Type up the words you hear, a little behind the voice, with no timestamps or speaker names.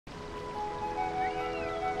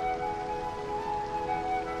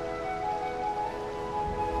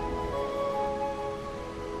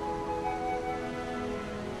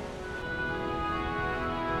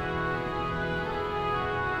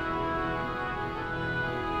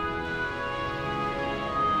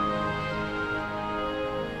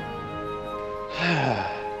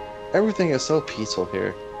Everything is so peaceful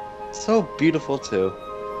here. So beautiful too.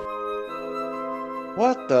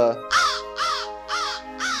 What the?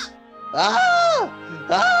 Ah! Ah!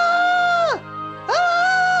 Ah! Ah!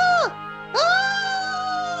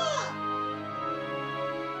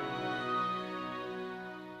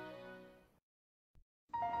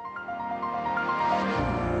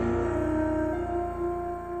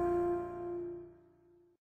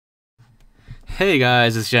 Hey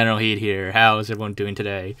guys, it's Generalkidd here. How is everyone doing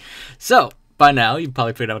today? So, by now, you've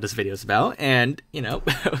probably figured out what this video is about, and,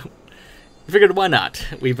 figured why not?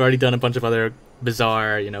 We've already done a bunch of other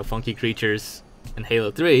bizarre, funky creatures in Halo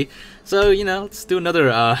 3, so, let's do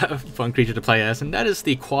another fun creature to play as, and that is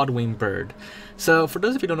the Quadwing Bird. So, for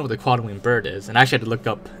those of you who don't know what the Quadwing Bird is, and I actually had to look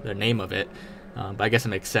up the name of it, but I guess it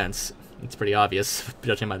makes sense. It's pretty obvious,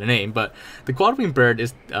 judging by the name, but the Quadwing Bird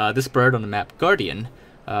is this bird on the map Guardian.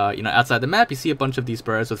 Outside the map, you see a bunch of these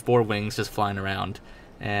birds with 4 wings just flying around,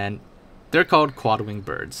 and they're called Quadwing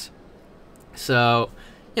Birds. So,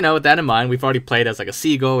 with that in mind, we've already played as like a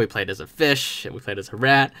seagull, we played as a fish, and we played as a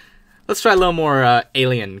rat. Let's try a little more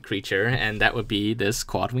alien creature, and that would be this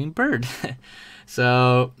Quadwing Bird.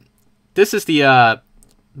 So, this is the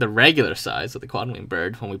regular size of the Quadwing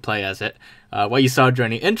Bird when we play as it. What you saw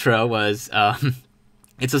during the intro was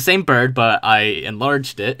it's the same bird, but I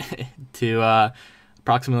enlarged it to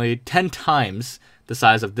approximately 10 times the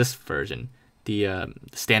size of this version, the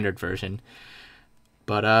standard version.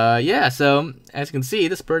 But yeah, so as you can see,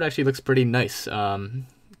 this bird actually looks pretty nice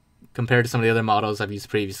compared to some of the other models I've used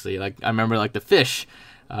previously. Like I remember, like the fish,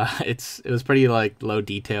 it was pretty like low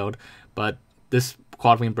detailed, but this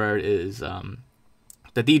Quadwing Bird is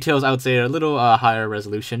the details I would say are a little higher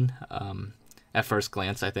resolution at first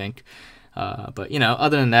glance, I think. But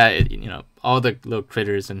other than that, all the little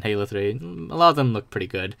critters in Halo 3, a lot of them look pretty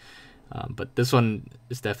good. But this one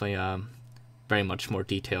is definitely very much more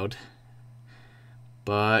detailed.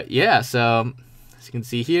 But yeah, so as you can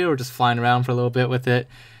see here, we're just flying around for a little bit with it.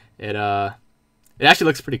 It actually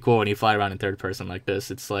looks pretty cool when you fly around in third person like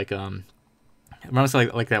this. It's like it reminds me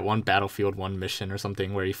like that one Battlefield 1 mission or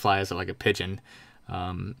something where you fly as like a pigeon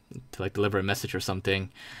to like deliver a message or something.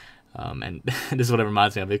 And this is what it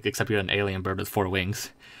reminds me of, except you're an alien bird with 4 wings.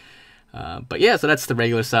 But yeah, so that's the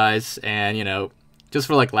regular size, and just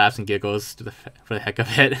for like laughs and giggles, for the heck of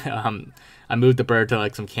it, I moved the bird to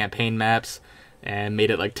like some campaign maps and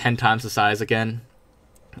made it like 10 times the size again.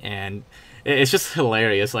 And it's just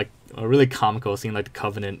hilarious, like really comical seeing like the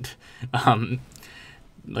Covenant,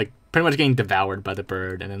 like pretty much getting devoured by the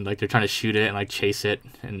bird, and then like they're trying to shoot it and like chase it,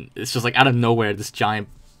 and it's just like out of nowhere this giant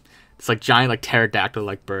like pterodactyl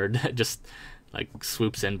like bird just like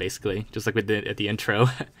swoops in, basically just like we did at the intro.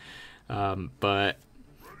 But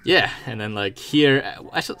yeah, and then like here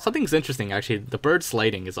actually, something's interesting actually. The bird's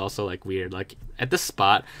lighting is also like weird. Like at this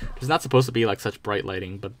spot there's not supposed to be like such bright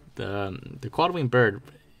lighting, but the Quadwing Bird,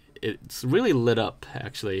 it's really lit up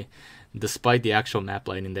actually, despite the actual map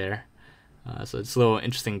lighting there. So it's a little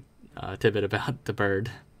interesting tidbit about the bird.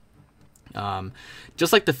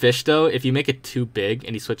 Just like the fish though, if you make it too big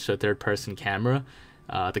and you switch to a third-person camera,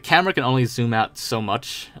 the camera can only zoom out so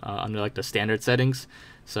much under like the standard settings.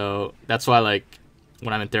 So that's why like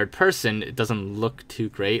when I'm in third person, it doesn't look too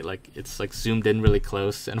great. Like it's like zoomed in really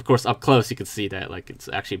close, and of course up close you can see that like it's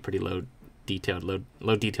actually pretty low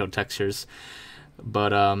detailed textures.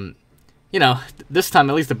 But this time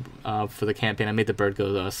at least for the campaign, I made the bird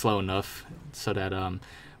go slow enough so that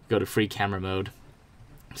go to free camera mode.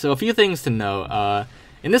 So a few things to know.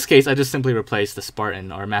 In this case, I just simply replaced the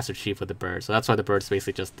Spartan or Master Chief with the bird, so that's why the bird's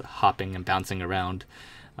basically just hopping and bouncing around.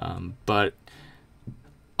 But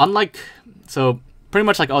pretty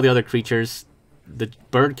much like all the other creatures, the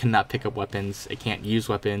bird cannot pick up weapons, it can't use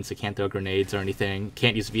weapons, it can't throw grenades or anything,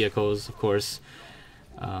 can't use vehicles, of course.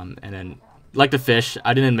 And then, like the fish,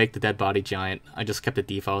 I didn't make the dead body giant, I just kept the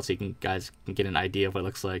default so guys can get an idea of what it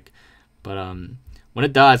looks like. But when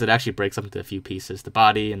it dies, it actually breaks up into a few pieces, the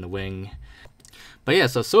body and the wing. But yeah,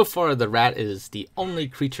 so far the rat is the only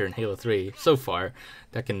creature in Halo 3, so far,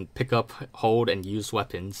 that can pick up, hold, and use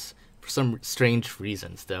weapons for some strange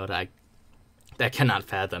reasons, though, that I cannot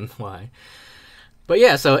fathom why. But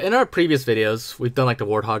yeah, so in our previous videos, we've done like the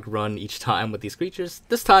Warthog run each time with these creatures.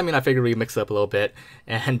 This time, I figured we'd mix it up a little bit,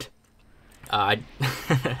 and I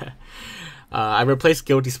replaced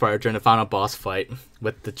Guilty Sparta during the final boss fight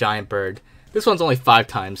with the giant bird. This one's only 5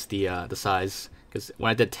 times the size, because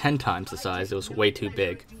when I did 10 times the size, it was way too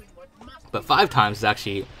big. But 5 times is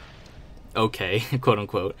actually okay, quote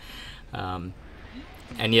unquote.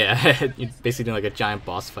 And yeah, you're basically doing like a giant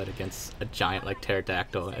boss fight against a giant like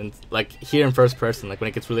pterodactyl. And like here in first person, like when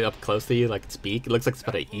it gets really up close to you, like its beak, it looks like it's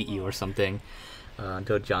about to eat you or something.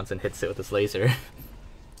 Until Johnson hits it with his laser.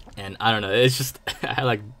 And I don't know, it's just I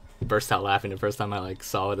like burst out laughing the first time I like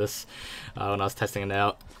saw this when I was testing it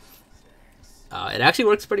out. It actually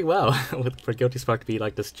works pretty well for Guilty Spark to be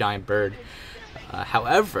like this giant bird.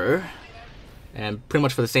 However, and pretty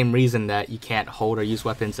much for the same reason that you can't hold or use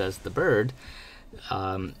weapons as the bird,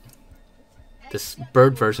 this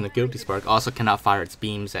bird version of Guilty Spark also cannot fire its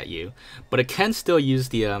beams at you, but it can still use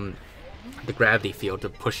the gravity field to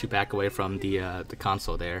push you back away from the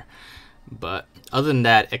console there. But other than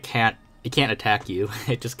that, it can't attack you.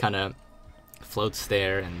 It just kind of floats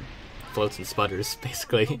there and floats and sputters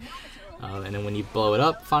basically. And then when you blow it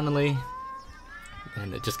up finally,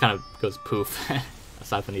 and it just kind of goes poof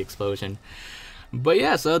aside from the explosion. But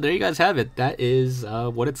yeah, so there you guys have it. That is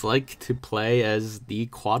what it's like to play as the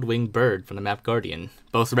Quadwing Bird from the map Guardian.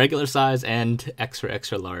 Both regular size and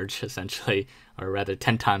extra large, essentially. Or rather,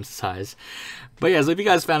 10 times the size. But yeah, so if you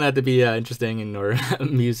guys found that to be interesting and or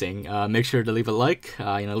amusing, make sure to leave a like.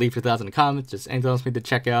 Leave your thoughts in the comments. Just anything else you need to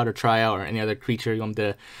check out or try out, or any other creature you want me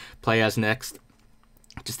to play as next.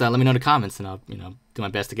 Just let me know in the comments, and I'll do my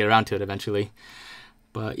best to get around to it eventually.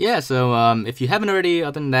 But yeah, so if you haven't already,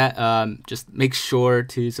 other than that, just make sure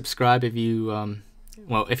to subscribe if you,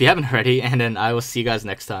 if you haven't already, and then I will see you guys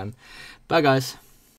next time. Bye, guys.